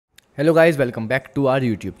Hello guys, welcome back to our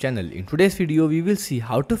YouTube channel. In today's video, we will see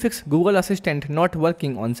how to fix Google Assistant not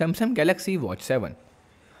working on Samsung Galaxy Watch 7.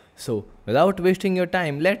 So without wasting your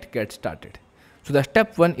time, let's get started. So the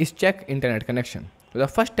step 1 is check internet connection. So the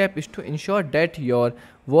first step is to ensure that your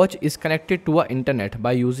watch is connected to a internet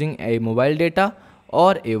by using a mobile data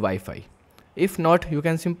or a Wi-Fi. If not, you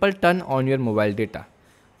can simply turn on your mobile data.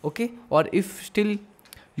 Okay, or if still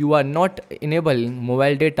you are not enabling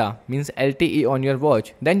mobile data, means LTE on your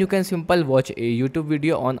watch, then you can simply watch a YouTube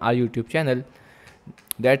video on our YouTube channel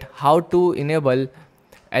that how to enable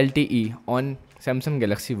LTE on Samsung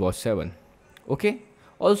Galaxy Watch 7. Okay,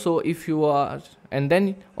 also if you are, and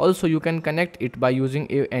then also you can connect it by using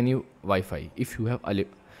any Wi-Fi if you have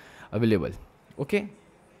available. Okay,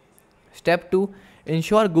 step 2,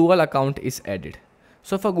 ensure Google account is added.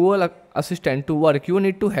 So for Google Assistant to work, you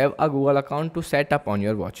need to have a Google account to set up on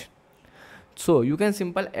your watch. So you can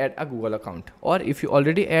simply add a Google account, or if you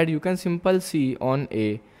already add, you can simply see on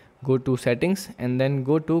a go to settings and then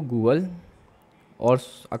go to Google or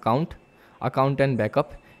account and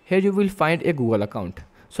backup. Here you will find a Google account.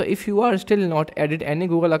 So if you are still not added any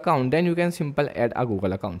Google account, then you can simply add a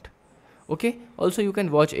Google account. Okay, also you can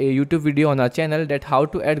watch a YouTube video on our channel that how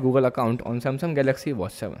to add Google account on Samsung Galaxy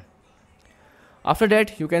Watch 7. After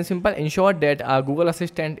that, you can simply ensure that a Google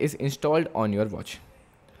Assistant is installed on your watch.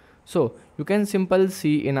 So you can simply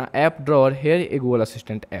see in a app drawer here a Google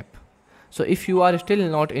Assistant app. So if you are still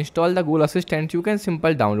not installed the Google Assistant, you can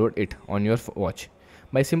simply download it on your watch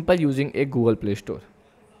by simply using a Google Play Store.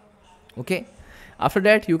 Okay. After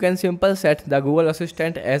that, you can simply set the Google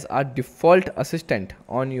Assistant as a default assistant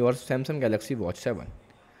on your Samsung Galaxy Watch 7.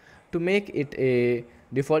 To make it a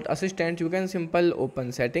default assistant, you can simply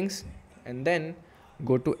open settings and then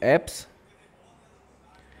go to apps.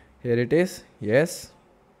 Here it is, yes,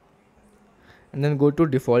 and then go to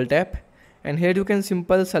default app, and here you can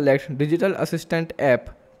simply select digital assistant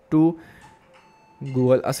app to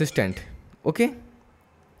Google Assistant. Okay,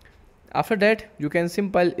 after that you can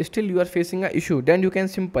simply, still you are facing an issue, then you can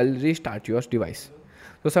simply restart your device.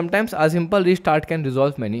 So sometimes a simple restart can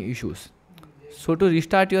resolve many issues. So to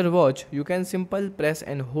restart your watch, you can simply press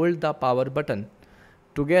and hold the power button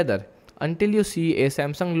together until you see a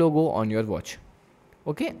Samsung logo on your watch.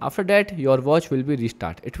 Okay, after that your watch will be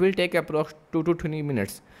restart. It will take approx 2 to 3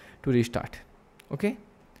 minutes to restart. Okay,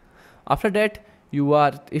 after that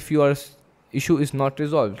if your issue is not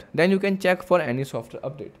resolved, then you can check for any software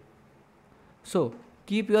update. So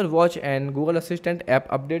keep your watch and Google Assistant app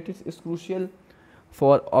updated is crucial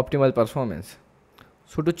for optimal performance.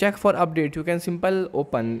 So to check for update, you can simply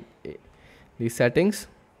open the settings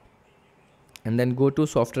and then go to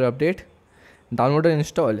software update, download and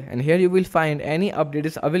install, and here you will find any update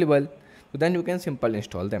is available, so then you can simply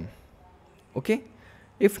install them. Okay,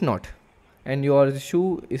 if not and your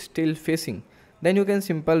issue is still facing, then you can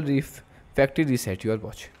simply factory reset your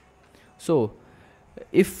watch. So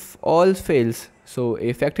if all fails, so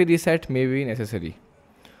a factory reset may be necessary.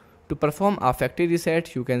 To perform a factory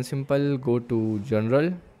reset, you can simply go to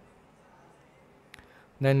general,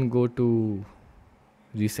 then go to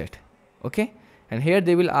reset. Okay, and here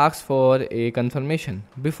they will ask for a confirmation.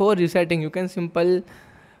 Before resetting, you can simply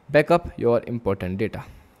back up your important data.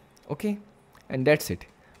 Okay, and that's it.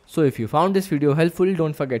 So if you found this video helpful,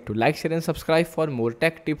 don't forget to like, share and subscribe for more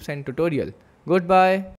tech tips and tutorial. Goodbye.